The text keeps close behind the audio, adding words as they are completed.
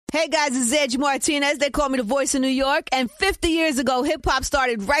Hey guys, it's Edge Martinez. They call me the voice of New York. And 50 years ago, hip hop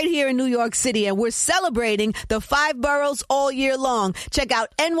started right here in New York City. And we're celebrating the 5 boroughs all year long. Check out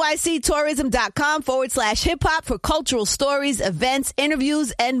nyctourism.com/hip hop for cultural stories, events,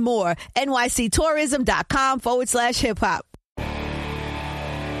 interviews, and more. nyctourism.com/hip hop.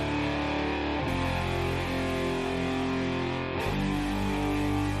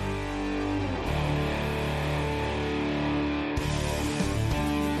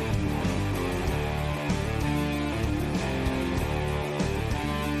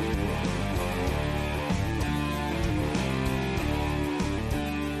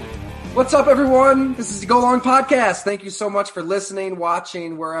 What's up, everyone? This is the Go Long Podcast. Thank you so much for listening,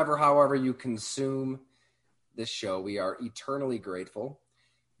 watching, wherever, however you consume this show. We are eternally grateful.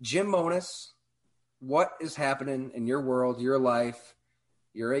 Jim Monos, what is happening in your world, your life?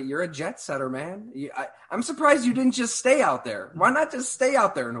 You're a jet setter, man. I'm surprised you didn't just stay out there. Why not just stay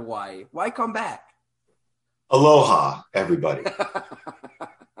out there in Hawaii? Why come back? Aloha, everybody.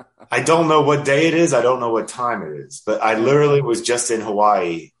 I don't know what day it is. I don't know what time it is. But I literally was just in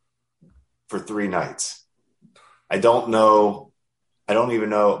Hawaii for 3 nights. I don't even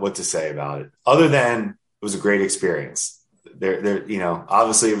know what to say about it, other than it was a great experience. There,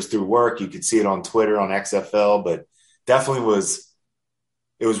 obviously it was through work. You could see it on Twitter, on XFL, but definitely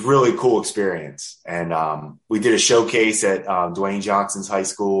it was really cool experience. And we did a showcase at Dwayne Johnson's high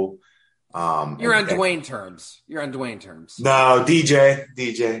school. You're on Dwayne terms. No, DJ.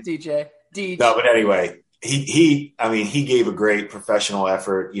 No, but anyway, he gave a great professional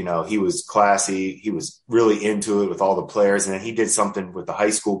effort. You know, he was classy. He was really into it with all the players. And then he did something with the high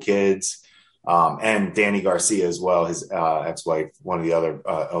school kids, and Danny Garcia as well, his ex-wife, one of the other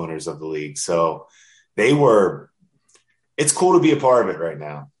owners of the league. So it's cool to be a part of it right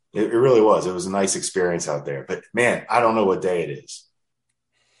now. It really was. It was a nice experience out there, but man, I don't know what day it is.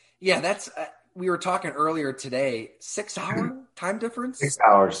 Yeah, that's, we were talking earlier today, 6-hour time difference. 6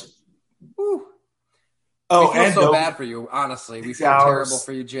 hours. Woo. Oh, we feel so bad for you, honestly. We feel terrible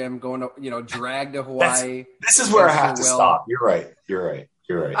for you, Jim, going to, drag to Hawaii. This is where I have to stop. You're right.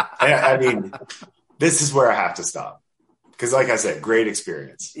 I mean, this is where I have to stop. Because like I said, great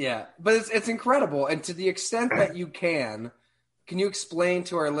experience. Yeah, but it's incredible. And to the extent that you can you explain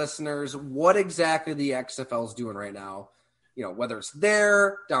to our listeners what exactly the XFL is doing right now? Whether it's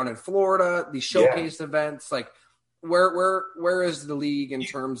there, down in Florida, these showcase events, like where is the league in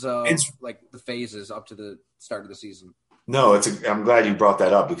terms of like the phases up to the start of the season? No, I'm glad you brought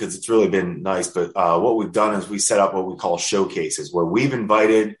that up because it's really been nice. But what we've done is we set up what we call showcases, where we've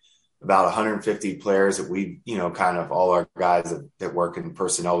invited about 150 players that we, kind of all our guys that work in the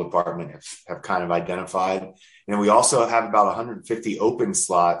personnel department have kind of identified. And we also have about 150 open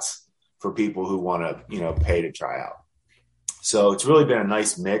slots for people who want to, pay to try out. So it's really been a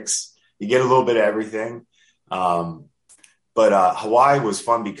nice mix. You get a little bit of everything. But Hawaii was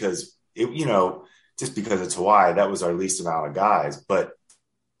fun because just because it's Hawaii, that was our least amount of guys, but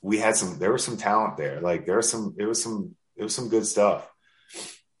there was some talent there. Like it was some good stuff.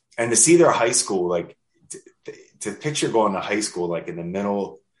 And to see their high school, like to picture going to high school, like in the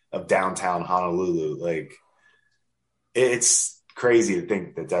middle of downtown Honolulu, like it's crazy to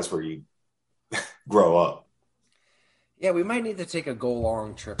think that that's where you grow up. Yeah, we might need to take a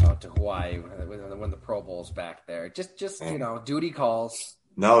go-long trip out to Hawaii when the Pro Bowl's back there. Just duty calls.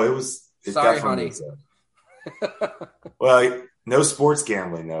 No, sorry, honey. Well, no sports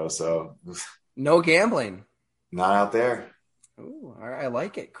gambling though, so no gambling. Not out there. Ooh, I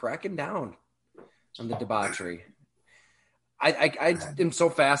like it. Cracking down on the debauchery. I am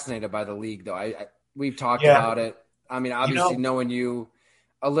so fascinated by the league, though. We've talked about it. I mean, obviously, knowing you,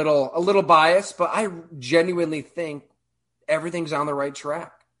 a little biased, but I genuinely think everything's on the right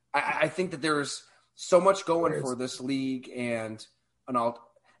track. I think that there's so much going for this league and not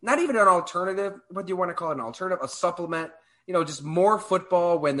even an alternative. What do you want to call it? An alternative, a supplement, just more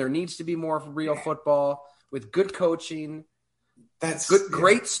football when there needs to be more real football with good coaching. That's good,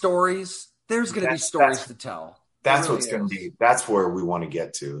 great stories. There's going to be stories to tell. That's really what's going to be. That's where we want to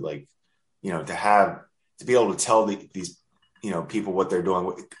get to. Like, to be able to tell these, people what they're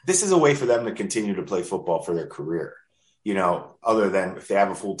doing. This is a way for them to continue to play football for their career. Other than if they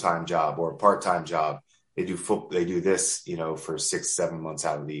have a full-time job or a part-time job, they do this, for 6-7 months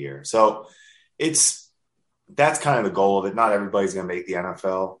out of the year. So that's kind of the goal of it. Not everybody's going to make the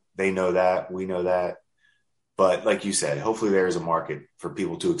NFL. They know that. We know that. But like you said, hopefully there is a market for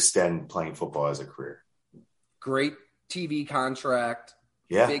people to extend playing football as a career. Great TV contract.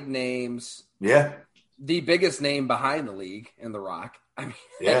 Yeah. Big names. Yeah. The biggest name behind the league in The Rock. I mean,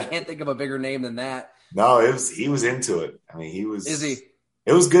 I can't think of a bigger name than that. No, he was into it. I mean, he was. Is he?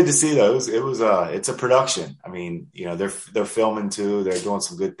 It was good to see those. It's a production. I mean, they're filming too. They're doing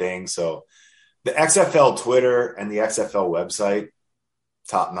some good things. So the XFL Twitter and the XFL website,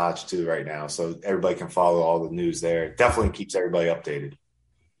 top notch too right now. So everybody can follow all the news there. It definitely keeps everybody updated.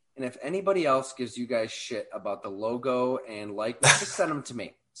 And if anybody else gives you guys shit about the logo and just send them to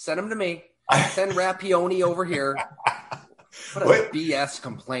me. Send them to me. Send Rapione over here. What a BS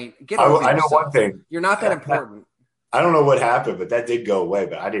complaint. Get over I know yourself. one thing. You're not that important. I don't know what happened, but that did go away.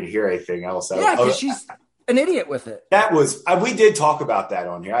 But I didn't hear anything else. Yeah, because she's an idiot with it. That was we did talk about that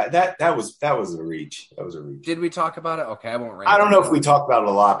on here. That was a reach. That was a reach. Did we talk about it? Okay, I won't. I don't know if we talked about it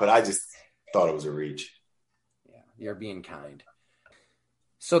a lot, but I just thought it was a reach. Yeah, you're being kind.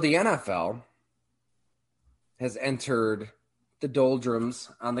 So the NFL has entered the doldrums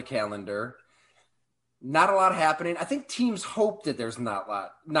on the calendar. Not a lot happening. I think teams hope that there's not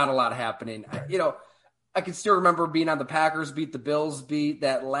a lot happening. I can still remember being on the Packers beat, the Bills beat,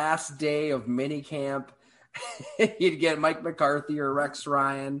 that last day of mini camp. You'd get Mike McCarthy or Rex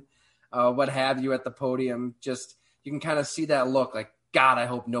Ryan, what have you, at the podium. Just you can kind of see that look like, God, I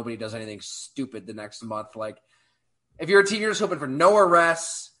hope nobody does anything stupid the next month. Like, if you're a team, you're just hoping for no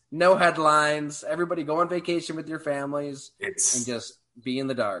arrests, no headlines, everybody go on vacation with your families, and just be in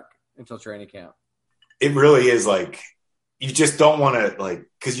the dark until training camp. It really is like you just don't want to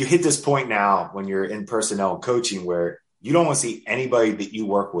because you hit this point now when you're in personnel coaching where you don't want to see anybody that you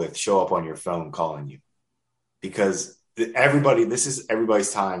work with show up on your phone calling you because this is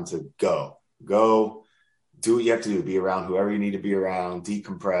everybody's time to go do what you have to do, be around whoever you need to be around,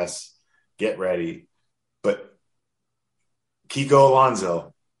 decompress, get ready. But Kiko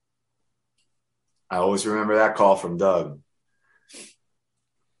Alonso, I always remember that call from Doug.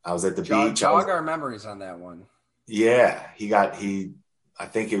 I was at the beach. Jog our memories on that one. Yeah, I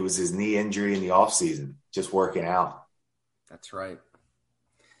think it was his knee injury in the off season, just working out. That's right.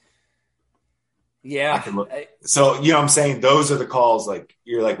 Yeah. So, what I'm saying? Those are the calls. Like,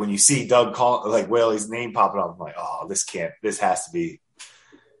 you're like, when you see Doug call, like Whaley's name popping up, I'm like, oh, this has to be.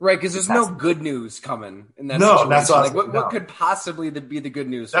 Right, because there's no good news coming in that situation. That's what could possibly be the good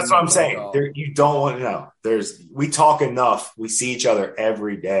news? That's what I'm saying. You don't want to know. We talk enough. We see each other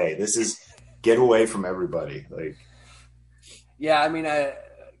every day. This is get away from everybody. Yeah, I mean,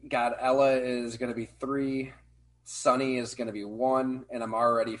 Ella is going to be 3, Sonny is going to be 1, and I'm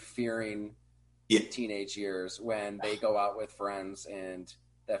already fearing teenage years when they go out with friends and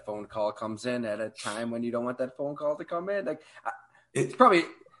that phone call comes in at a time when you don't want that phone call to come in. It's probably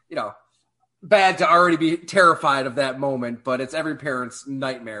bad to already be terrified of that moment, but it's every parent's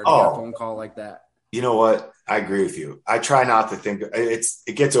nightmare to get a phone call like that. You know what? I agree with you. I try not to think.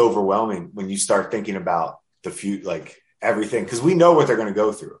 It gets overwhelming when you start thinking about the future, everything, because we know what they're going to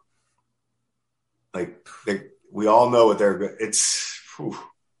go through. We all know what they're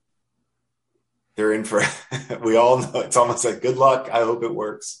in for. We all know. It's almost like good luck. I hope it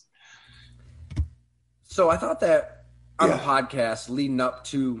works. So I thought that on the podcast leading up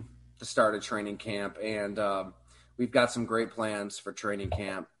to the start of training camp, and we've got some great plans for training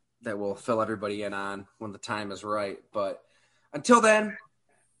camp that we'll fill everybody in on when the time is right. But until then,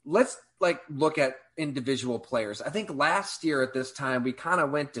 let's look at individual players. I think last year at this time, we kind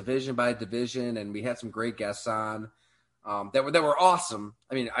of went division by division, and we had some great guests on that were awesome.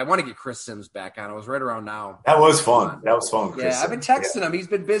 I mean, I want to get Chris Sims back on. It was right around now. That was fun. Chris I've been texting him. He's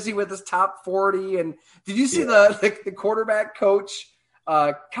been busy with his top 40. And did you see the quarterback coach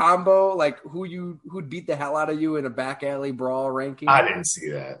combo, who'd beat the hell out of you in a back alley brawl ranking? I didn't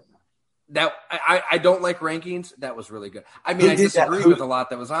see that. That I don't like rankings. That was really good. I mean, I disagree with a lot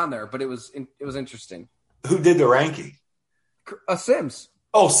that was on there, but it was interesting. Who did the ranking? Sims.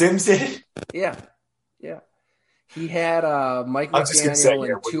 Oh, Sims did? Yeah. He had Mike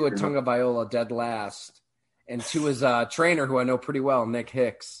McDaniel and Tua Tagovailoa dead last, and Tua's trainer, who I know pretty well, Nick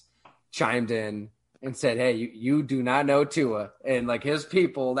Hicks, chimed in and said, "Hey, you do not know Tua," and his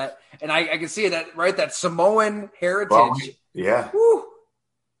people and I can see that, right? That Samoan heritage. Well, yeah. Whew.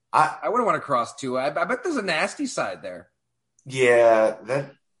 I wouldn't want to cross Tua. I bet there's a nasty side there. Yeah,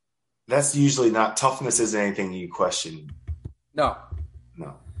 that's usually not. Toughness isn't anything you question. No.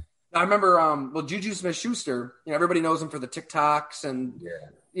 I remember, Juju Smith-Schuster, everybody knows him for the TikToks and,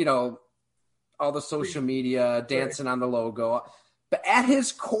 all the social media, dancing on the logo. But at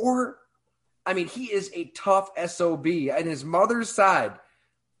his core, I mean, he is a tough SOB. And his mother's side,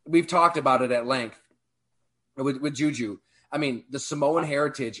 we've talked about it at length with Juju. I mean, the Samoan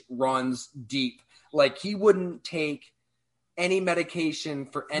heritage runs deep. He wouldn't take any medication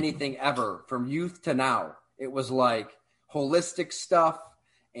for anything ever from youth to now. It was holistic stuff.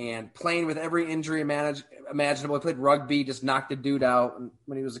 and playing with every injury imaginable. He played rugby, just knocked a dude out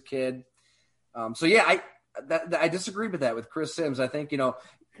when he was a kid. I disagreed with that with Chris Sims. I think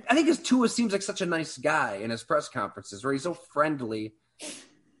his Tua seems like such a nice guy in his press conferences, where he's so friendly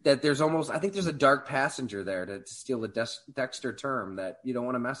that there's a dark passenger there, to steal a Dexter term, that you don't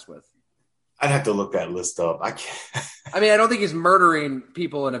want to mess with. I'd have to look that list up. I can't. I mean, I don't think he's murdering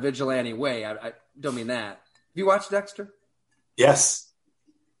people in a vigilante way. I don't mean that. Have you watched Dexter? Yes.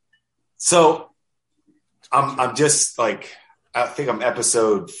 So I'm just like, I think I'm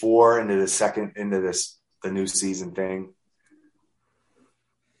episode 4 into the new season thing.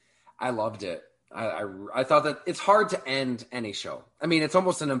 I loved it. I thought that it's hard to end any show. I mean, it's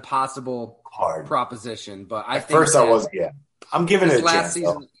almost an impossible proposition, but I was I'm giving it a chance.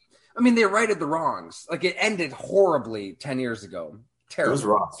 Season, I mean, they righted the wrongs. Like, it ended horribly 10 years ago. Terrible. It was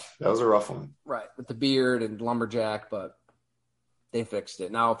rough. That was a rough one. Right. With the beard and lumberjack, but they fixed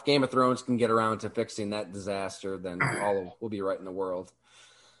it. Now, if Game of Thrones can get around to fixing that disaster, then we'll be right in the world.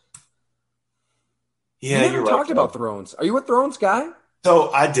 Yeah, you're right. Talked about Thrones. Are you a Thrones guy? So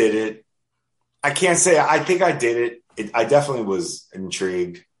I did it. I can't say I think I did it. I definitely was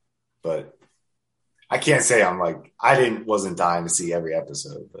intrigued, but I can't say I'm like wasn't dying to see every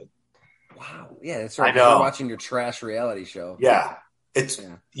episode. But wow, yeah, that's right. I know. You're watching your trash reality show. Yeah,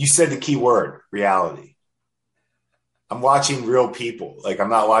 you said the key word, reality. I'm watching real people. Like, I'm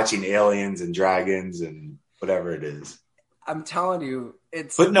not watching aliens and dragons and whatever it is. I'm telling you,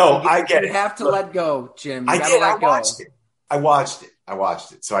 But no, I get it. You have to let go, Jim. I watched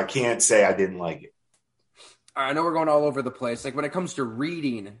it. So I can't say I didn't like it. All right, I know we're going all over the place. Like, when it comes to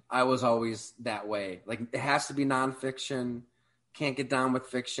reading, I was always that way. Like, it has to be nonfiction. Can't get down with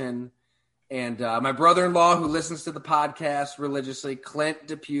fiction. And my brother-in-law, who listens to the podcast religiously, Clint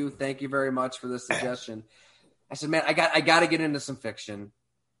Depew, thank you very much for this suggestion. I said, man, I got to get into some fiction,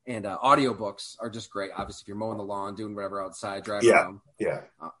 and audiobooks are just great. Obviously, if you're mowing the lawn, doing whatever outside, driving around. Yeah.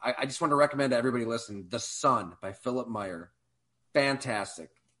 I just want to recommend to everybody listen, The Sun by Philip Meyer. Fantastic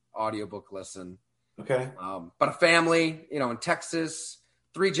audiobook listen. Okay. But a family, in Texas,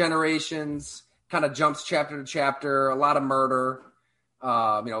 3 generations, kind of jumps chapter to chapter, a lot of murder.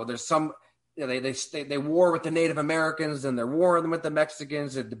 There's some, they war with the Native Americans, and they're warring with the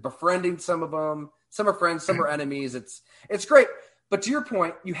Mexicans, and befriending some of them. Some are friends, some are enemies. It's great. But to your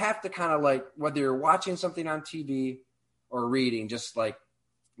point, you have to kind of like, whether you're watching something on TV or reading, just like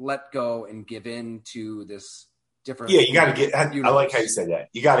let go and give in to this different. Yeah, you got to get. I like how you said that.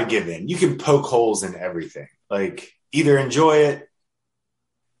 You got to give in. You can poke holes in everything. Like, either enjoy it.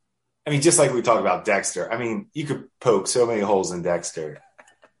 I mean, just like we talked about Dexter. I mean, you could poke so many holes in Dexter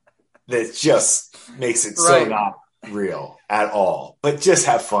that just makes it so not real at all. But just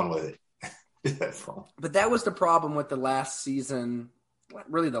have fun with it. But that was the problem with the last season,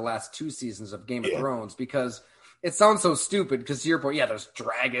 really the last 2 seasons of Game of Thrones, because it sounds so stupid. Because to your point, there's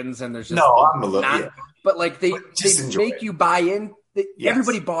dragons and there's just I'm a little, but like they make you buy in.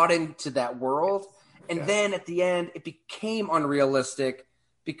 Everybody bought into that world, and then at the end, it became unrealistic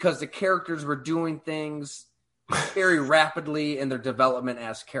because the characters were doing things very rapidly in their development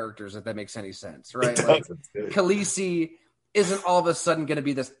as characters. If that makes any sense, right? Like Khaleesi isn't all of a sudden going to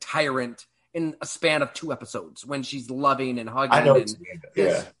be this tyrant in a span of 2 episodes when she's loving and hugging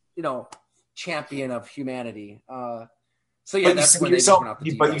this, champion of humanity. That's when they went out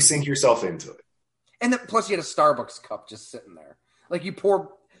the but you sink yourself into it. And then, plus you had a Starbucks cup just sitting there. Like, you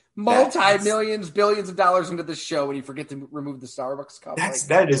pour multi-millions, billions of dollars into this show and you forget to remove the Starbucks cup.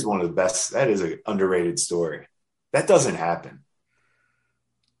 That is one of the best. That is an underrated story. That doesn't happen.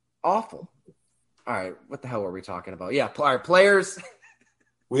 Awful. All right. What the hell were we talking about? Yeah. All right. Players.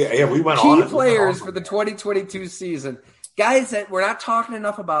 We went Key on. Players for the 2022 season. Guys that we're not talking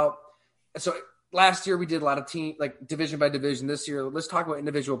enough about. So last year we did a lot of team, like division by division. This year, let's talk about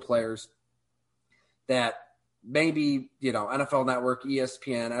individual players that maybe, NFL Network,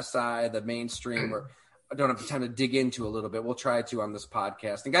 ESPN, SI, the mainstream, or I don't have the time to dig into a little bit. We'll try to on this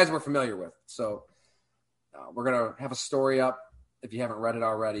podcast. And guys we're familiar with. So we're going to have a story up. If you haven't read it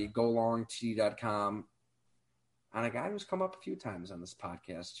already, golongtee.com. On a guy who's come up a few times on this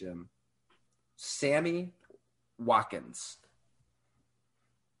podcast, Jim. Sammy Watkins.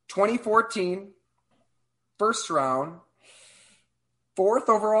 2014, first round, 4th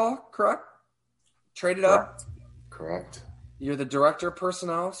overall, correct? Traded up. Correct. You're the director of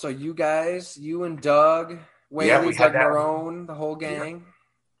personnel, so you guys, you and Doug, Whaley, Doug Marone, the whole gang,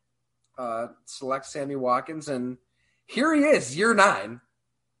 select Sammy Watkins, and here he is, year 9,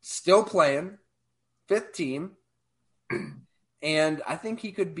 still playing, 5th team. And I think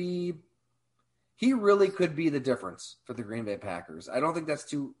he could be he really could be the difference for the Green Bay Packers. I don't think that's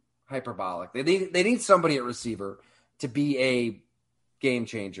too hyperbolic. They need somebody at receiver to be a game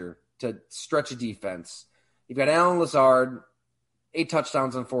changer, to stretch a defense. You've got Alan Lazard, 8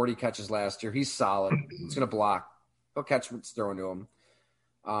 touchdowns on 40 catches last year. He's solid. He's going to block. He'll catch what's thrown to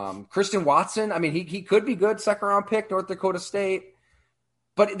him. Christian Watson, I mean, he could be good, second-round pick, North Dakota State.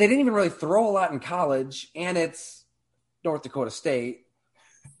 But they didn't even really throw a lot in college, and it's North Dakota State.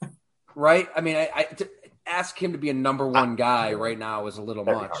 Right? I mean, to ask him to be a number one guy right now is a little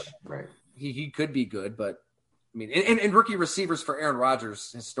much. Right. He could be good, but I mean, and rookie receivers for Aaron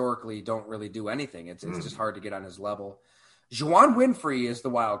Rodgers historically don't really do anything. It's just hard to get on his level. Juwan Winfrey is the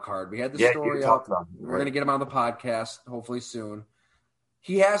wild card. We had the story up. We're going to get him on the podcast hopefully soon.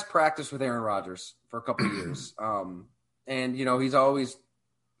 He has practiced with Aaron Rodgers for a couple of years. And, he's always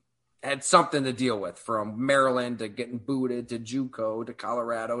had something to deal with, from Maryland to getting booted to JUCO to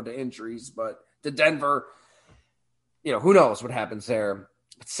Colorado to injuries, but to Denver, who knows what happens there.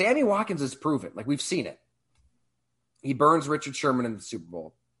 But Sammy Watkins has proven, like, we've seen it. He burns Richard Sherman in the Super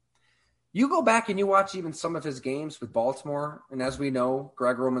Bowl. You go back and you watch even some of his games with Baltimore, and as we know,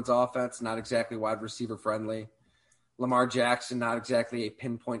 Greg Roman's offense, not exactly wide receiver friendly. Lamar Jackson, not exactly a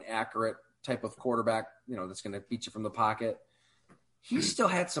pinpoint accurate type of quarterback, that's going to beat you from the pocket. He still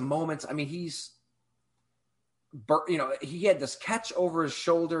had some moments. I mean, he had this catch over his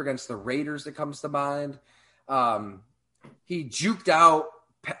shoulder against the Raiders that comes to mind. He juked out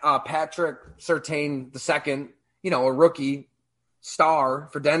Patrick Surtain II, a rookie star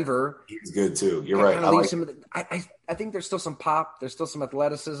for Denver. He's good too. You're right. I think there's still some pop. There's still some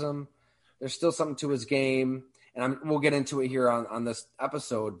athleticism. There's still something to his game. And we'll get into it here on this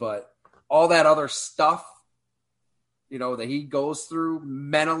episode. But all that other stuff, that he goes through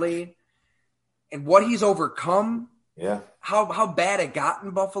mentally and what he's overcome. Yeah. How bad it got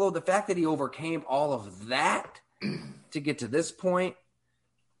in Buffalo. The fact that he overcame all of that to get to this point,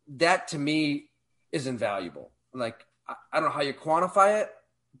 that to me is invaluable. Like, I don't know how you quantify it,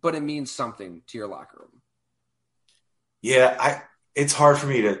 but it means something to your locker room. Yeah. It's hard for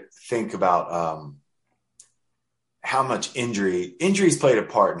me to think about, how much injuries played a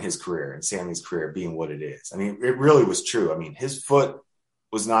part in his career and Sammy's career being what it is. I mean, it really was true. I mean, his foot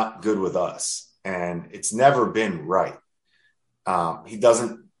was not good with us, and it's never been right. He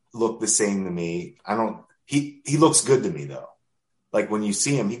doesn't look the same to me. He looks good to me though. Like when you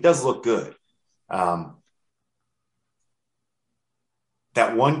see him, he does look good. That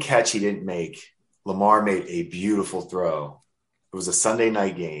one catch he didn't make, Lamar made a beautiful throw. It was a Sunday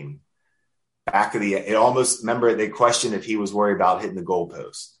night game. They questioned if he was worried about hitting the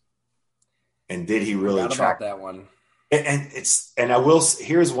goalpost. And did he really track that one?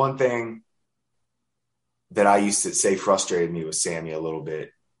 Here's one thing that I used to say frustrated me with Sammy a little bit.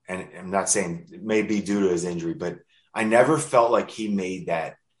 And I'm not saying it may be due to his injury, but I never felt like he made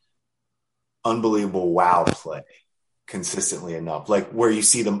that unbelievable wow play consistently enough. Like where you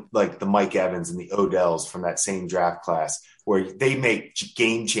see them, like the Mike Evans and the Odells from that same draft class, where they make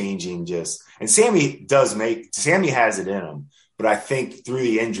game-changing and Sammy has it in him, but I think through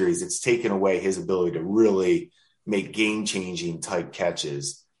the injuries, it's taken away his ability to really make game-changing type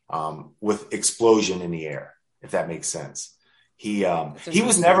catches with explosion in the air, if that makes sense. He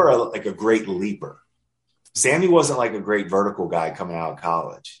was never a great leaper. Sammy wasn't like a great vertical guy coming out of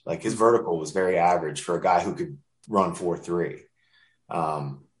college. Like his vertical was very average for a guy who could run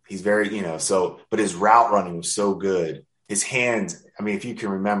 4.3. He's very, but his route running was so good. His hands, I mean, if you can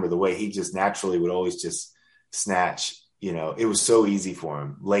remember the way he just naturally would always just snatch, it was so easy for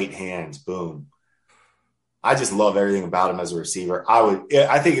him. Late hands, boom. I just love everything about him as a receiver.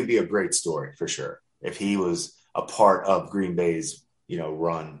 I think it'd be a great story for sure if he was a part of Green Bay's,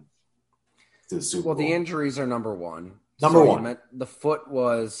 run to the Super Bowl. Well, the injuries are number one. Number one. The foot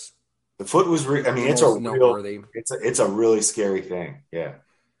was. It's a really scary thing. Yeah.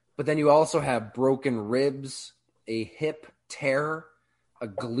 But then you also have broken ribs, a hip tear, a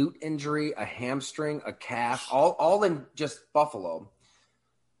glute injury, a hamstring, a calf, all in just Buffalo.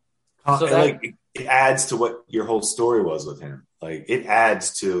 So it adds to what your whole story was with him. Like it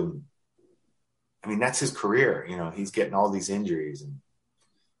adds to, that's his career. He's getting all these injuries.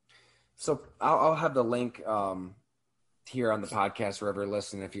 So I'll have the link here on the podcast wherever you're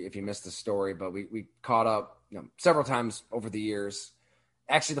listening if you missed the story. But we caught up several times over the years.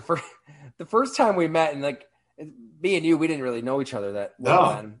 Actually, the first time we met, and like me and you, we didn't really know each other that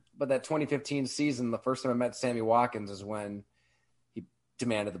well then. But that 2015 season, the first time I met Sammy Watkins is when he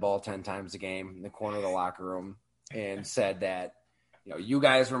demanded the ball 10 times a game in the corner of the locker room and said that you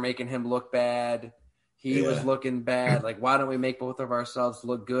guys were making him look bad. He was looking bad. Like, why don't we make both of ourselves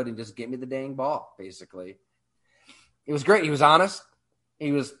look good and just get me the dang ball, basically. It was great. He was honest.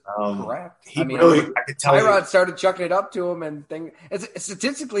 He was correct. I could tell Tyrod started chucking it up to him and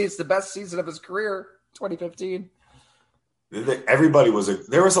statistically, it's the best season of his career, 2015.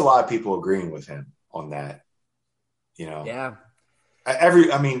 There was a lot of people agreeing with him on that, Yeah.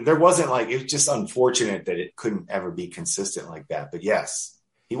 There wasn't it was just unfortunate that it couldn't ever be consistent like that. But yes,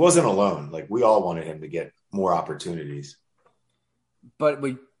 he wasn't alone. Like, we all wanted him to get more opportunities. But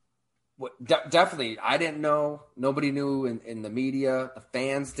definitely, I didn't know. Nobody knew in the media. The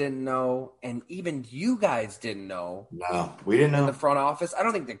fans didn't know. And even you guys didn't know. No, we didn't know. In the front office. I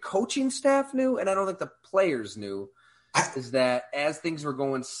don't think the coaching staff knew, and I don't think the players knew. Is that as things were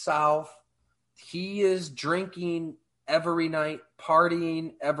going south, he is drinking every night,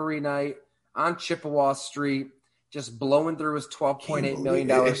 partying every night on Chippewa Street, just blowing through his $12.8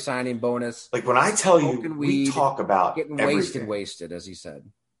 million signing bonus. Like, when I tell you, we talk about getting wasted, as he said.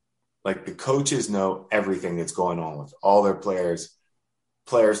 Like, the coaches know everything that's going on with all their players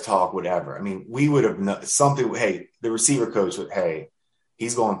talk, whatever. I mean, we would have known something. Hey, the receiver coach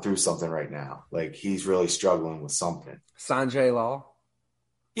he's going through something right now. Like, he's really struggling with something. Sanjay Law.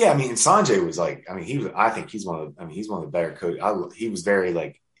 Yeah, Sanjay was I think he's one of the better coaches. He was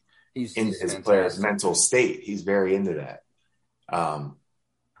very he's into his player's mental state. He's very into that.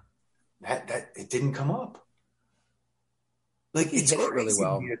 That it didn't come up. Like, he hit it really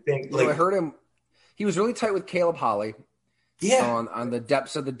well. I heard him. He was really tight with Caleb Holly. Yeah, on the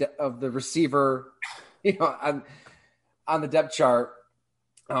depths of the receiver, on the depth chart.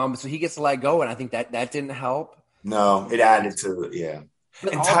 So he gets to let go, and I think that didn't help. No, it added to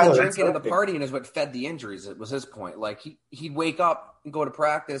But all Tyler, the drinking and the partying is what fed the injuries. It was his point. Like, he'd wake up and go to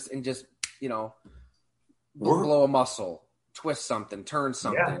practice and just blow a muscle, twist something, turn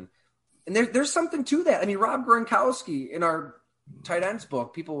something. Yeah. And there's something to that. I mean, Rob Gronkowski in our tight ends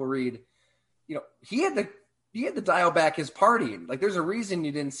book, people will read, he had to dial back his partying. Like, there's a reason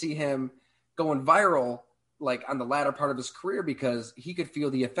you didn't see him going viral like on the latter part of his career, because he could feel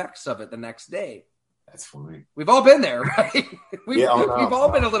the effects of it the next day. That's funny. We've all been there, right? We've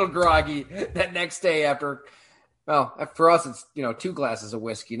all been a little groggy that next day after. Well, for us, it's 2 glasses of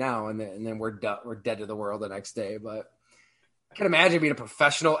whiskey now, and then we're dead to the world the next day. But I can imagine being a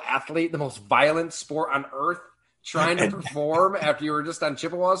professional athlete, the most violent sport on earth, trying to perform after you were just on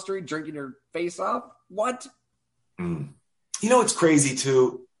Chippewa Street drinking your face off. What? It's crazy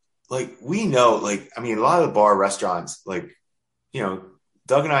too. Like, we know, a lot of the bar restaurants,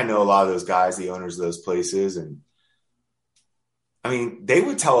 Doug and I know a lot of those guys, the owners of those places. And they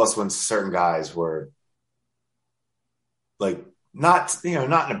would tell us when certain guys were not in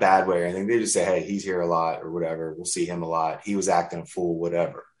a bad way or anything. They just say, hey, he's here a lot or whatever. We'll see him a lot. He was acting a fool,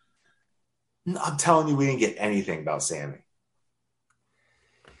 whatever. I'm telling you, we didn't get anything about Sammy.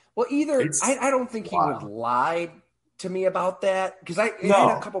 Well, I don't think he would lie to me about that, because I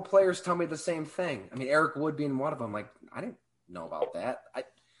had a couple players tell me the same thing. Eric Wood being one of them. Like, I didn't know about that.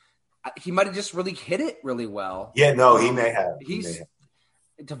 He might have just really hit it really well. Yeah, no, he may have.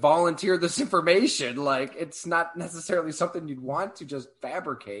 To volunteer this information, it's not necessarily something you'd want to just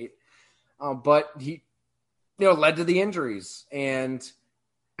fabricate. But he, led to the injuries, and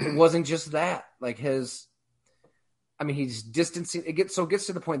it wasn't just that. He's distancing. It gets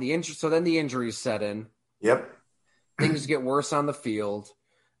to the point so then the injuries set in. Yep. Things get worse on the field.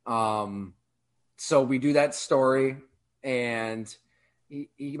 So we do that story, and he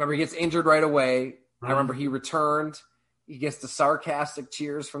gets injured right away. Mm-hmm. I remember he returned. He gets the sarcastic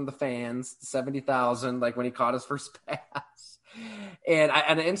cheers from the fans, 70,000, when he caught his first pass. And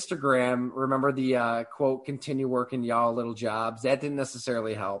on Instagram, remember the quote, "Continue working y'all little jobs." That didn't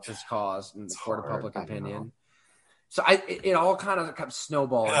necessarily help his cause in the court of public opinion. So it all kind of kept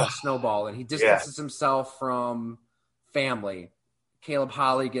snowballing. He distances himself from family. Caleb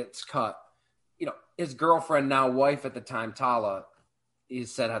Holly gets cut. His girlfriend, now wife at the time, Tala, he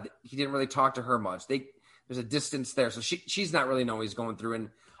said how he didn't really talk to her much. There's a distance there. So she's not really knowing what he's going through. And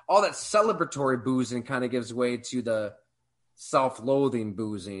all that celebratory boozing kind of gives way to the self-loathing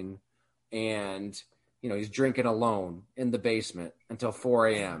boozing. And, he's drinking alone in the basement until 4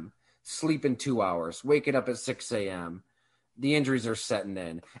 a.m., sleeping 2 hours, waking up at 6 a.m. The injuries are setting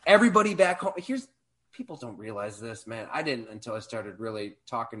in. Everybody back home. People don't realize this, man. I didn't until I started really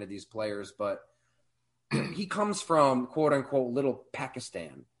talking to these players, but he comes from, quote unquote, little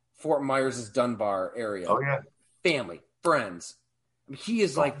Pakistan, Fort Myers' Dunbar area. Oh, yeah. Family, friends. He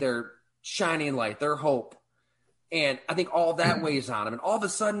is their shining light, their hope. And I think all that weighs on him. And all of a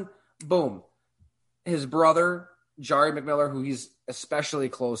sudden, boom, his brother, Jari McMillan, who he's especially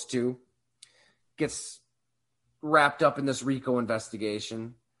close to, gets wrapped up in this RICO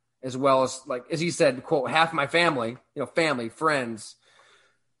investigation, as well as, like, as he said, quote, half my family, family, friends,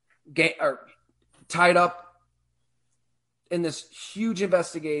 are tied up in this huge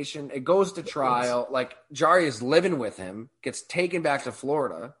investigation. It goes to trial. Like, Jari is living with him, gets taken back to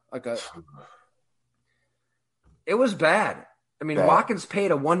Florida. It was bad. I mean, Watkins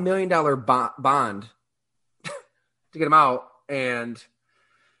paid a $1 million bond to get him out, and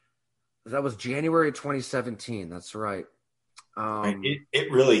that was January 2017. That's right.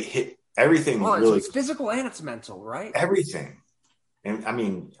 It really hit everything. Well, really, it's physical and it's mental, right? Everything. And I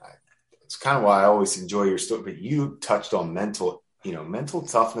mean, it's kind of why I always enjoy your story. But you touched on mental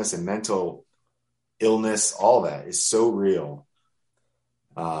toughness and mental illness. All that is so real.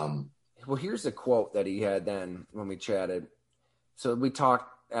 Well, here's a quote that he had then when we chatted. So we talked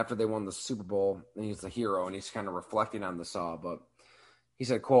after they won the Super Bowl, and he's the hero, and he's kind of reflecting on this all. But he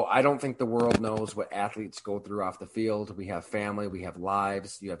said, quote, "I don't think the world knows what athletes go through off the field. We have family. We have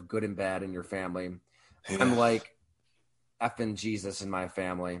lives. You have good and bad in your family. Yeah. I'm like effing Jesus in my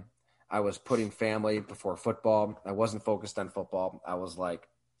family. I was putting family before football. I wasn't focused on football. I was like,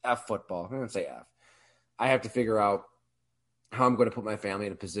 F football. I'm going to say F. I have to figure out how I'm going to put my family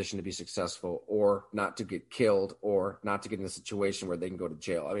in a position to be successful, or not to get killed, or not to get in a situation where they can go to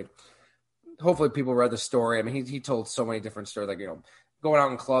jail." I mean, hopefully people read the story. I mean, he told so many different stories, like, going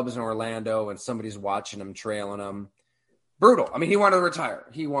out in clubs in Orlando and somebody's watching him, trailing him. Brutal. I mean, he wanted to retire.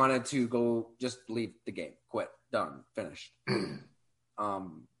 He wanted to go just leave the game, quit, done, finished.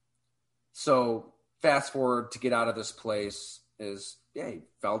 So fast forward to get out of this place is, he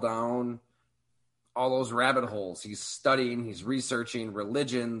fell down all those rabbit holes. He's studying, he's researching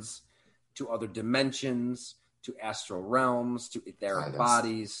religions, to other dimensions, to astral realms, to etheric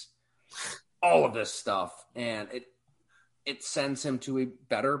bodies, all of this stuff. And it sends him to a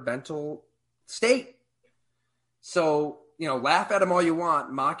better mental state. So, laugh at him all you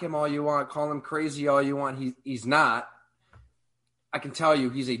want, mock him all you want, call him crazy all you want. He's not. I can tell you,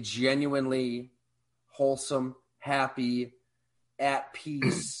 he's a genuinely wholesome, happy, at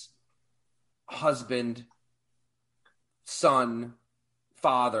peace husband, son,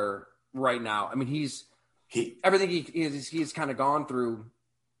 father right now. I mean, everything he's kind of gone through,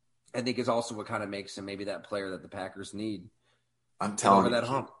 I think, is also what kind of makes him maybe that player that the Packers need. I'm telling you, that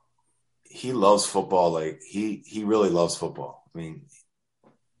hump. He loves football. Like he really loves football. I mean,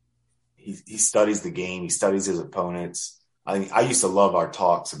 he studies the game. He studies his opponents. I used to love our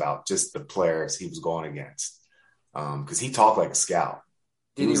talks about just the players he was going against, because he talked like a scout.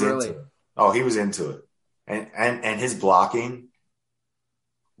 Did he really? Oh, he was into it, and his blocking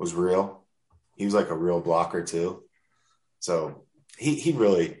was real. He was like a real blocker too. So he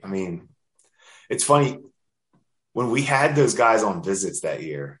really. I mean, it's funny when we had those guys on visits that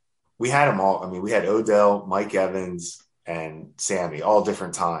year. We had them all. I mean, we had Odell, Mike Evans, and Sammy all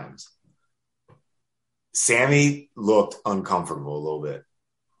different times. Sammy looked uncomfortable a little bit.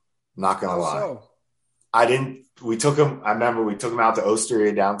 Not gonna lie. So? We took him. I remember we took him out to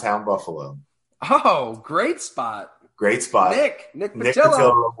Osteria, downtown Buffalo. Oh, great spot. Great spot. Nick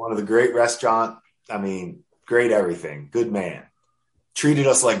Patillo, one of the great restaurant. I mean, great everything. Good man. Treated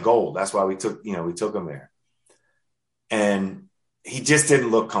us like gold. That's why we took him there. And he just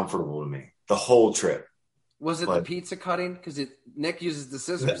didn't look comfortable to me the whole trip. Was it the pizza cutting? Because Nick uses the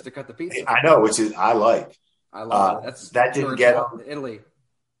scissors to cut the pizza. I know, which is I like. I love it. That didn't get him. Italy.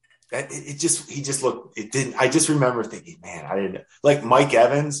 He just looked. It didn't. I just remember thinking, man, I didn't like Mike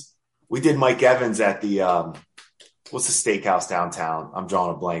Evans. We did Mike Evans at the what's the steakhouse downtown? I'm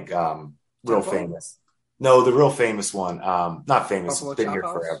drawing a blank. Real famous. No, the real famous one. Not famous. Buffalo been Chop here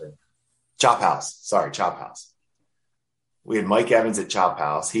House? forever. Chop House. Sorry, Chop House. We had Mike Evans at Chop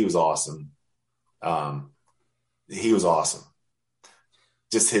House. He was awesome. He was awesome.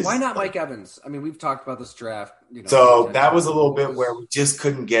 Just his. Why not Mike Evans? I mean, we've talked about this draft. So that was a little bit where we just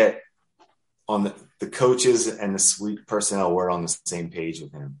couldn't get on the coaches and the suite personnel weren't on the same page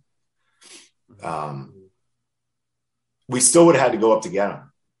with him. We still would have had to go up to get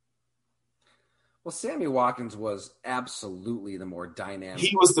him. Well, Sammy Watkins was absolutely the more dynamic.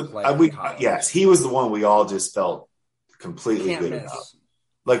 He was yes, he was the one we all just felt completely good about.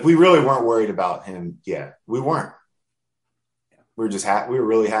 Like we really weren't worried about him yet. We weren't. We were just we were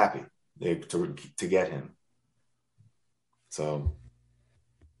really happy to get him. So,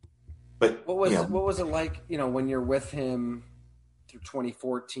 but what was it like? When you're with him through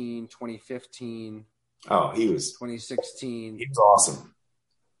 2014, 2015. Oh, he was 2016. He was awesome.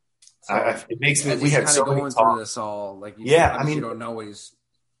 So, it makes me. We had so many going through this all. Like, you don't know what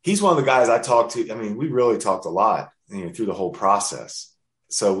he's one of the guys I talked to. I mean, we really talked a lot through the whole process.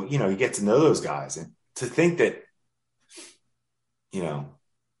 So, you get to know those guys, and to think that,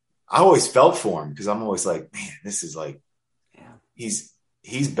 I always felt for him because I'm always like, man, this is like, he's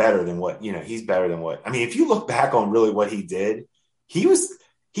better than what, he's better than what, I mean, if you look back on really what he did, he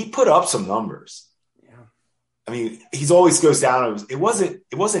put up some numbers. Yeah. I mean, he's always goes down. It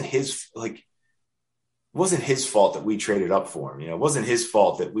wasn't his, like, it wasn't his fault that we traded up for him. It wasn't his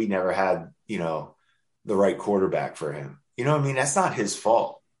fault that we never had, the right quarterback for him. You know what I mean? That's not his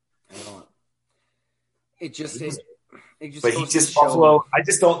fault. It just but he just Buffalo. I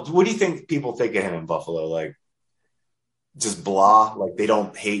just don't. What do you think people think of him in Buffalo? Like, just blah, like they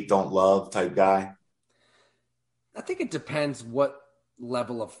don't hate, don't love type guy. I think it depends what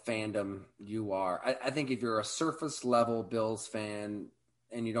level of fandom you are. I think if you're a surface level Bills fan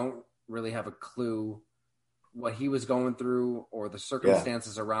and you don't really have a clue what he was going through or the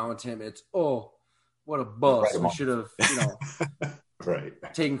circumstances around him, it's what a bust. We should have, right,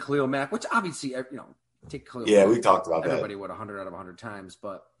 taken Khalil Mack, which obviously, take Khalil. Yeah, Mack. We talked about everybody that. 100 out of 100 times,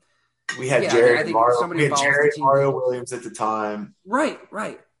 but we had Jared Mario Williams at the time. Right.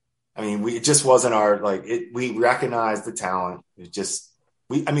 I mean, it just wasn't our we recognized the talent. It just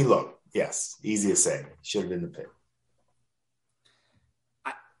look, yes, easy to say, should have been the pick.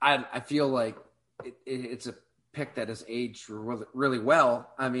 I feel like it's a pick that has aged really well.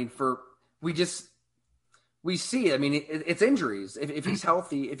 I mean, we see it. I mean, it's injuries. If he's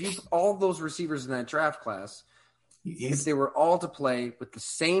healthy, if all those receivers in that draft class, if they were all to play with the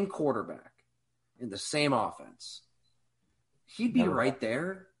same quarterback in the same offense, he'd be right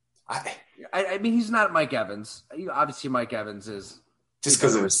there. I mean, he's not Mike Evans. Obviously, Mike Evans is just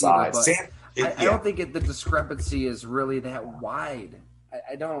because of his size. I don't think the discrepancy is really that wide.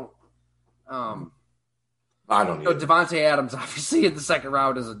 I don't. I don't know. Devontae Adams, obviously, in the second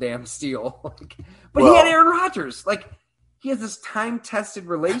round is a damn steal. But he had Aaron Rodgers. He has this time-tested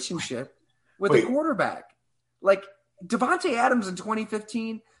relationship with a quarterback. Devontae Adams in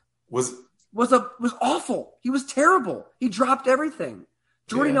 2015 was awful. He was terrible. He dropped everything.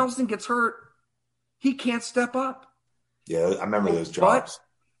 Jordy Nelson gets hurt. He can't step up. Yeah, I remember those drops.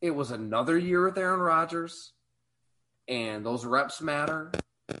 But it was another year with Aaron Rodgers, and those reps matter.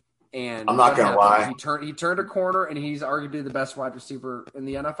 And I'm not going to lie. He turned a corner, and he's arguably the best wide receiver in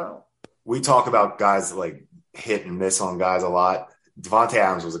the NFL. We talk about guys that hit and miss on guys a lot. Devontae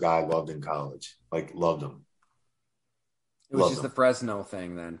Adams was a guy I loved in college. Loved him. It was just the Fresno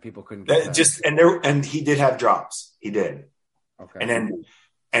thing. Then people couldn't get that. And he did have drops. He did. Okay.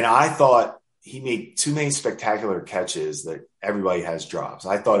 And I thought he made too many spectacular catches that everybody has drops.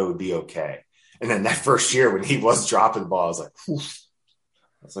 I thought it would be okay. And then that first year when he was dropping the ball, I was like, whew.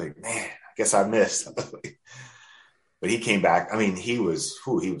 I was like, man, I guess I missed. But he came back. I mean, he was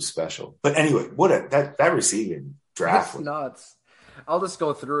special. But anyway, that receiving draft was nuts. I'll just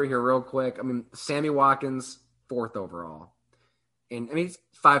go through it here real quick. I mean, Sammy Watkins, 4th overall. And I mean, he's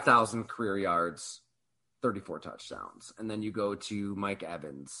 5,000 career yards, 34 touchdowns. And then you go to Mike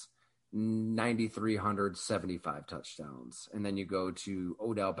Evans, 9,375 touchdowns. And then you go to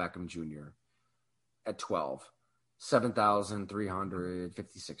Odell Beckham Jr. at 12.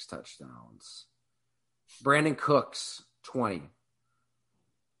 7,356 touchdowns. Brandon Cooks, 20.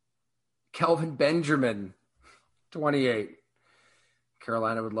 Kelvin Benjamin, 28.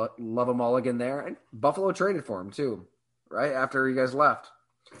 Carolina would love him all again there. And Buffalo traded for him, too, right? After you guys left.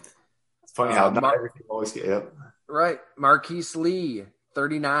 It's funny how not everything always gets up. Right. Marquise Lee,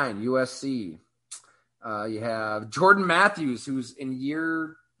 39, USC. You have Jordan Matthews, who's in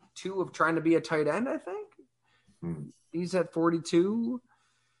year 2 of trying to be a tight end, I think. He's at 42,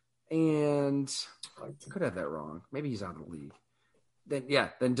 and I could have that wrong. Maybe he's out of the league. Then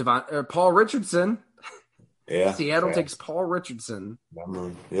Paul Richardson. Yeah. Seattle takes Paul Richardson.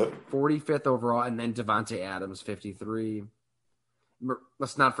 Yep. 45th overall, and then Devontae Adams, 53.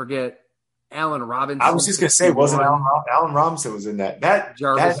 Let's not forget Allen Robinson. I was just gonna say, wasn't Allen Robinson was in that?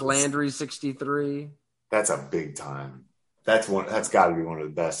 Jarvis Landry, 63. That's a big time. That's got to be one of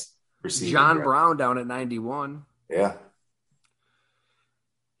the best receivers. John Brown down at 91. Yeah.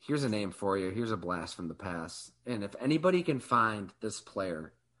 Here's a name for you. Here's a blast from the past. And if anybody can find this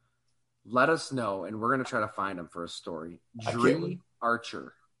player, let us know, and we're going to try to find him for a story. Dree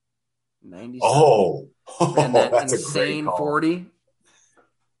Archer, 97. Oh, and that that's insane a great call. 40.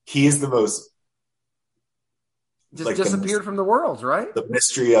 He is the most just disappeared from the world, right? The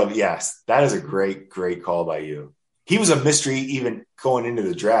mystery of that is a great call by you. He was a mystery even going into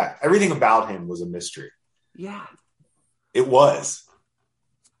the draft. Everything about him was a mystery. Yeah, it was.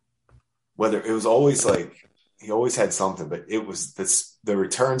 Whether it was always he always had something, but it was the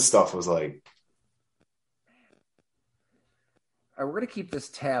return stuff was like. right, we're gonna keep this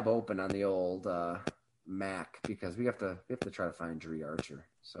tab open on the old Mac because we have to try to find Dree Archer.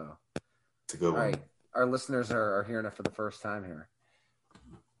 So it's a good one. All right, our listeners are hearing it for the first time here.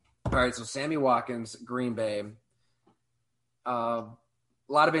 All right, so Sammy Watkins, Green Bay. A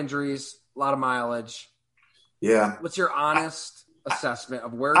lot of injuries, a lot of mileage. Yeah. What's your honest assessment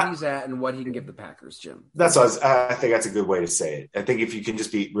of where he's at and what he can give the Packers, Jim? That's what I think that's a good way to say it. I think if you can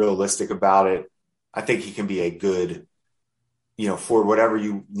just be realistic about it, I think he can be a good, for whatever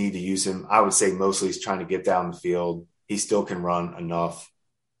you need to use him. I would say mostly he's trying to get down the field. He still can run enough.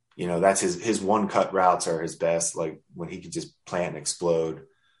 That's his one cut routes are his best, like when he could just plant and explode.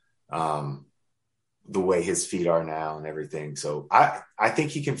 The way his feet are now and everything. So I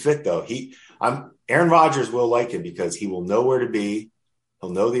think he can fit though. Aaron Rodgers will like him because he will know where to be. He'll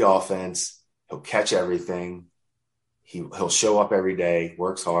know the offense. He'll catch everything. He'll show up every day,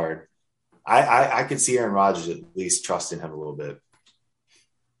 works hard. I could see Aaron Rodgers at least trusting him a little bit.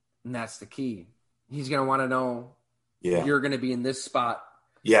 And that's the key. He's going to want to know you're going to be in this spot.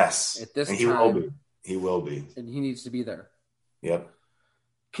 Yes. At this time. He will be. He will be. And he needs to be there. Yep.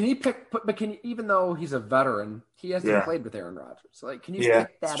 Can you even though he's a veteran, he hasn't played with Aaron Rodgers. Like, can you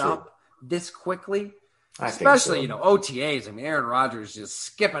pick that up this quickly? Especially, OTAs. I mean, Aaron Rodgers just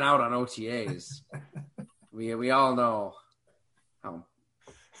skipping out on OTAs. we all know how.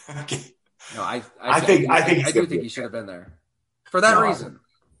 Okay. No, I do think he should have been there for that reason.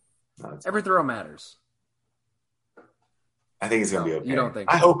 Every throw matters. I think it's going to be okay. You don't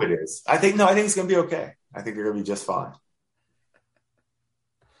think? I hope it is. I think it's going to be okay. I think they're going to be just fine.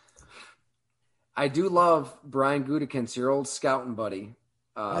 I do love Brian Gutekunst, your old scouting buddy.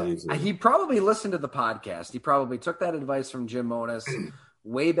 He probably listened to the podcast. He probably took that advice from Jim Monos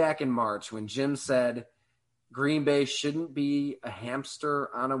way back in March when Jim said Green Bay shouldn't be a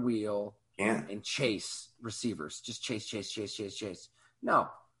hamster on a wheel and chase receivers. Just chase. No.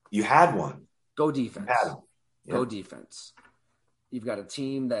 You had one. Go defense. You had him. Yep. Go defense. You've got a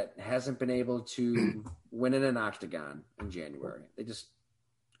team that hasn't been able to win in an octagon in January. They just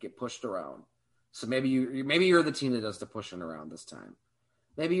get pushed around. So maybe you're the team that does the pushing around this time.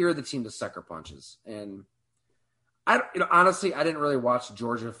 Maybe you're the team that sucker punches. And honestly, I didn't really watch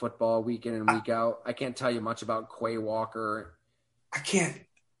Georgia football week in and week out. I can't tell you much about Quay Walker. I can't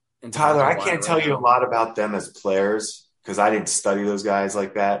tell you a lot about them as players because I didn't study those guys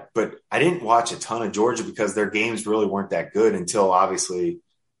like that. But I didn't watch a ton of Georgia because their games really weren't that good until obviously,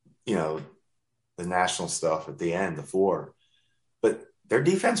 the national stuff at the end, the 4. But their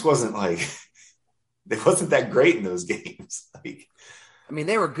defense wasn't it wasn't that great in those games.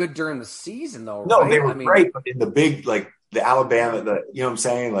 They were good during the season, though. No, right? they were great, but in the big, the Alabama, you know what I'm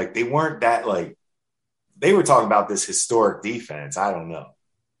saying? They weren't that, they were talking about this historic defense. I don't know.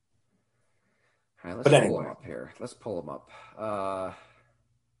 All right, let's pull them up here. Let's pull them up. But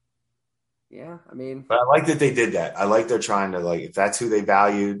I like that they did that. I like they're trying to, if that's who they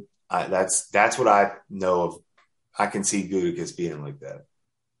valued, that's what I know of. I can see Gutekunst being like that.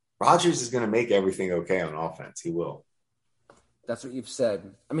 Rodgers is going to make everything okay on offense. He will. That's what you've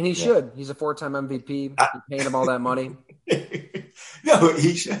said. He should. He's a 4-time MVP. You're paying him all that money. No,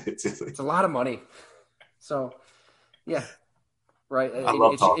 he should. It's a lot of money. So, yeah. Right.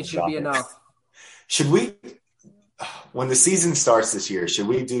 It should be enough. Should we, when the season starts this year, should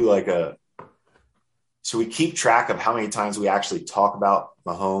we do should we keep track of how many times we actually talk about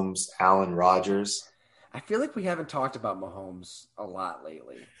Mahomes, Allen, Rodgers? I feel like we haven't talked about Mahomes a lot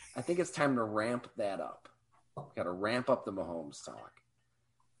lately. I think it's time to ramp that up. Got to ramp up the Mahomes talk.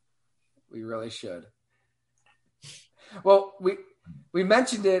 We really should. Well, we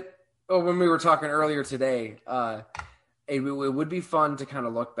mentioned it when we were talking earlier today. It would be fun to kind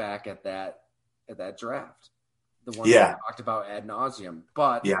of look back at that draft, the one that we talked about ad nauseum.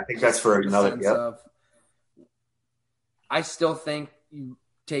 But I think that's for another. I still think you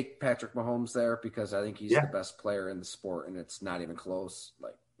take Patrick Mahomes there because I think he's the best player in the sport, and it's not even close.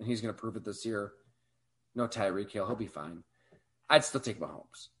 And he's going to prove it this year. No Tyreek Hill, he'll be fine. I'd still take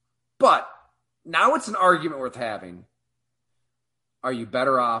Mahomes. But now it's an argument worth having. Are you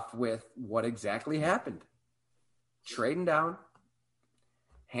better off with what exactly happened? Trading down,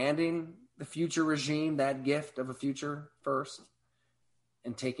 handing the future regime that gift of a future first,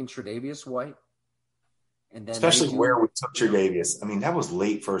 and taking Tre'Davious White? And then especially where we took Tre'Davious. That was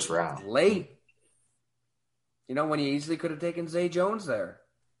late first round. Late. When you easily could have taken Zay Jones there.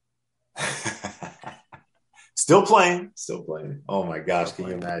 Still playing. Oh my gosh, can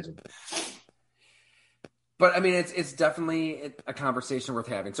you imagine? But it's definitely a conversation worth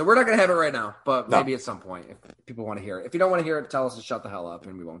having. So we're not going to have it right now, but maybe at some point if people want to hear it. If you don't want to hear it, tell us to shut the hell up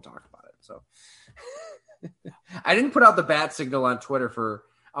and we won't talk about it. So I didn't put out the bat signal on Twitter for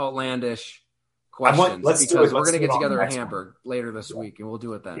outlandish questions because we're going to get together at Hamburg later this week, and we'll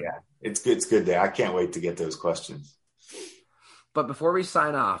do it then. Yeah, it's good. It's good there. I can't wait to get those questions. But before we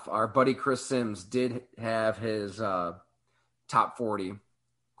sign off, our buddy Chris Sims did have his top 40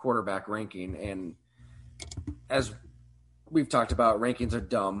 quarterback ranking, and as we've talked about, rankings are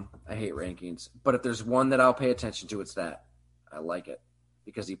dumb. I hate rankings. But if there's one that I'll pay attention to, it's that. I like it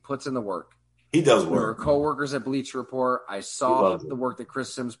because he puts in the work. He does work. We were co-workers at Bleacher Report. I saw the work that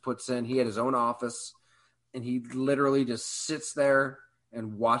Chris Sims puts in. He had his own office, and he literally just sits there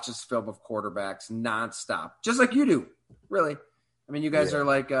and watches film of quarterbacks nonstop, just like you do, really. I mean, you guys are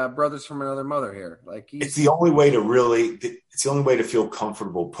like brothers from another mother here. Like it's the only way to feel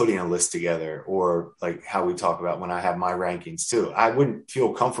comfortable putting a list together, or like how we talk about when I have my rankings too. I wouldn't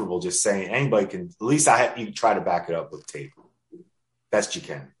feel comfortable just saying anybody can. At least you can try to back it up with tape. Best you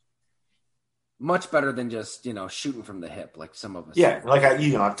can. Much better than just, shooting from the hip like some of us. Yeah, like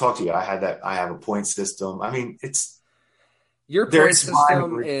I've talked to you. I have a point system. I mean, it's your point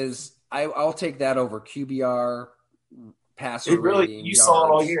system is I'll take that over QBR, passer rating. You saw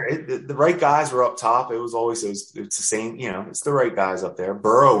it all year. The right guys were up top. It's the same. It's the right guys up there.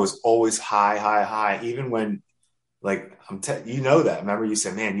 Burrow was always high, even when that. Remember you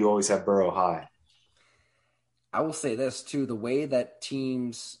said, man, you always have Burrow high. I will say this too: the way that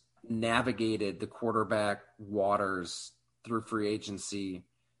teams navigated the quarterback waters through free agency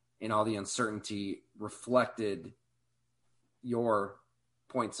and all the uncertainty reflected your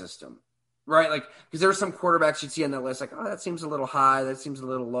point system, right? Like, because there are some quarterbacks you'd see on that list, like, oh, that seems a little high, that seems a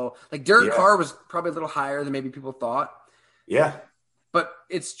little low. Like Derek Carr was probably a little higher than maybe people thought. Yeah. But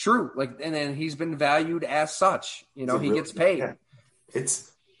it's true. Like, and then he's been valued as such. He gets paid. Yeah.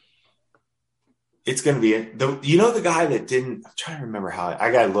 It's going to be the guy that didn't. I'm trying to remember how.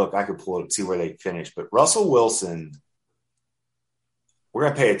 I got to look. I could pull it up, see where they finished. But Russell Wilson, we're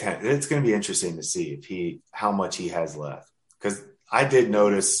going to pay attention. It's going to be interesting to see how much he has left, because I did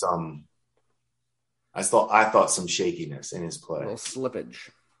notice some. I thought some shakiness in his play, a little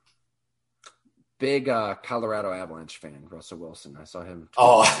slippage. Big Colorado Avalanche fan, Russell Wilson. I saw him.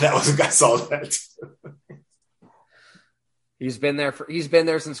 Oh, I saw that. He's been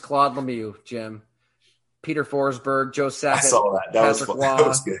there since Claude Lemieux, Jim. Peter Forsberg, Joe Sakic. I saw that. That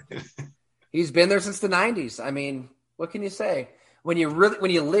was good. He's been there since the 90s. I mean, what can you say? When you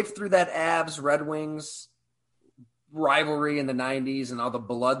live through that Avs Red Wings rivalry in the 90s and all the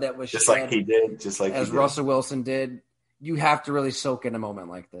blood that was just shed, like he did, just like as Russell Wilson did, you have to really soak in a moment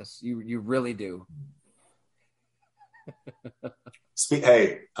like this. You really do.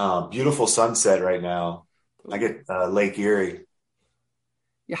 Hey, beautiful sunset right now. I get Lake Erie.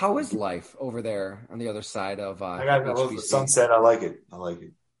 Yeah, how is life over there on the other side of I got the sunset. I like it.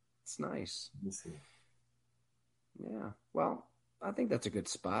 It's nice. Yeah. Well, I think that's a good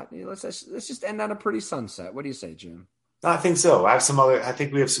spot. Let's just end on a pretty sunset. What do you say, Jim? I think so. I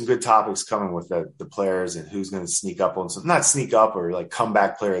think we have some good topics coming with the players and who's going to sneak up on some, not sneak up or like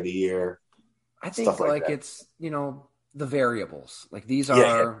comeback player of the year. I think like it's, the variables. Like these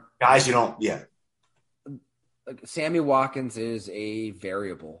are guys you don't. Yeah. Like Sammy Watkins is a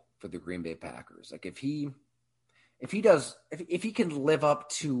variable for the Green Bay Packers. Like if he can live up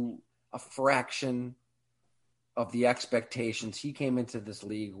to a fraction of the expectations he came into this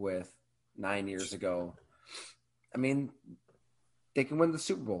league with 9 years ago, I mean, they can win the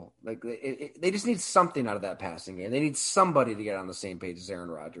Super Bowl. Like they just need something out of that passing game. They need somebody to get on the same page as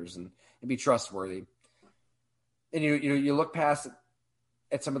Aaron Rodgers and be trustworthy. And you look past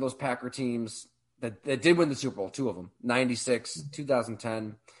at some of those Packer teams that did win the Super Bowl, two of them, 96,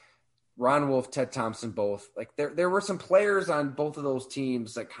 2010, Ron Wolf, Ted Thompson, both. Like there were some players on both of those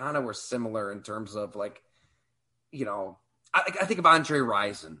teams that kind of were similar in terms of like, I think of Andre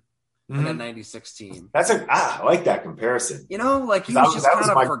Rison in that 96 team. I like that comparison. He was just kind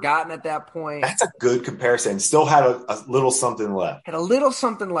of forgotten at that point. That's a good comparison. Still had a little something left. Had a little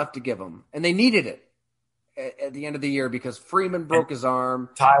something left to give him, and they needed it at the end of the year because Freeman broke his arm.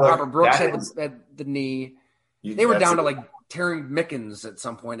 Robert Brooks had the knee. They were down to like Terry Mickens at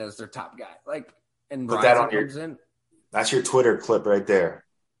some point as their top guy. And put that on in. That's your Twitter clip right there.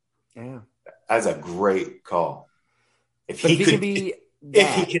 Yeah, that's a great call. If he can do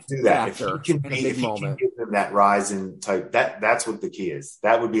that, if he can give them that rising type, that's what the key is.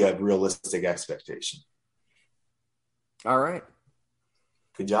 That would be a realistic expectation. All right,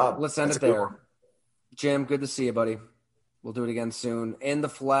 good job. Let's end it there. Jim, good to see you, buddy. We'll do it again soon. In the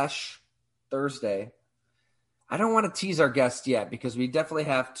flesh, Thursday. I don't want to tease our guest yet because we definitely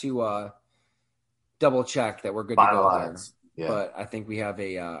have to double check that we're good to go there. Yeah. But I think we have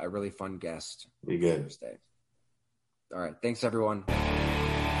a really fun guest. Be good. Thursday. All right. Thanks, everyone.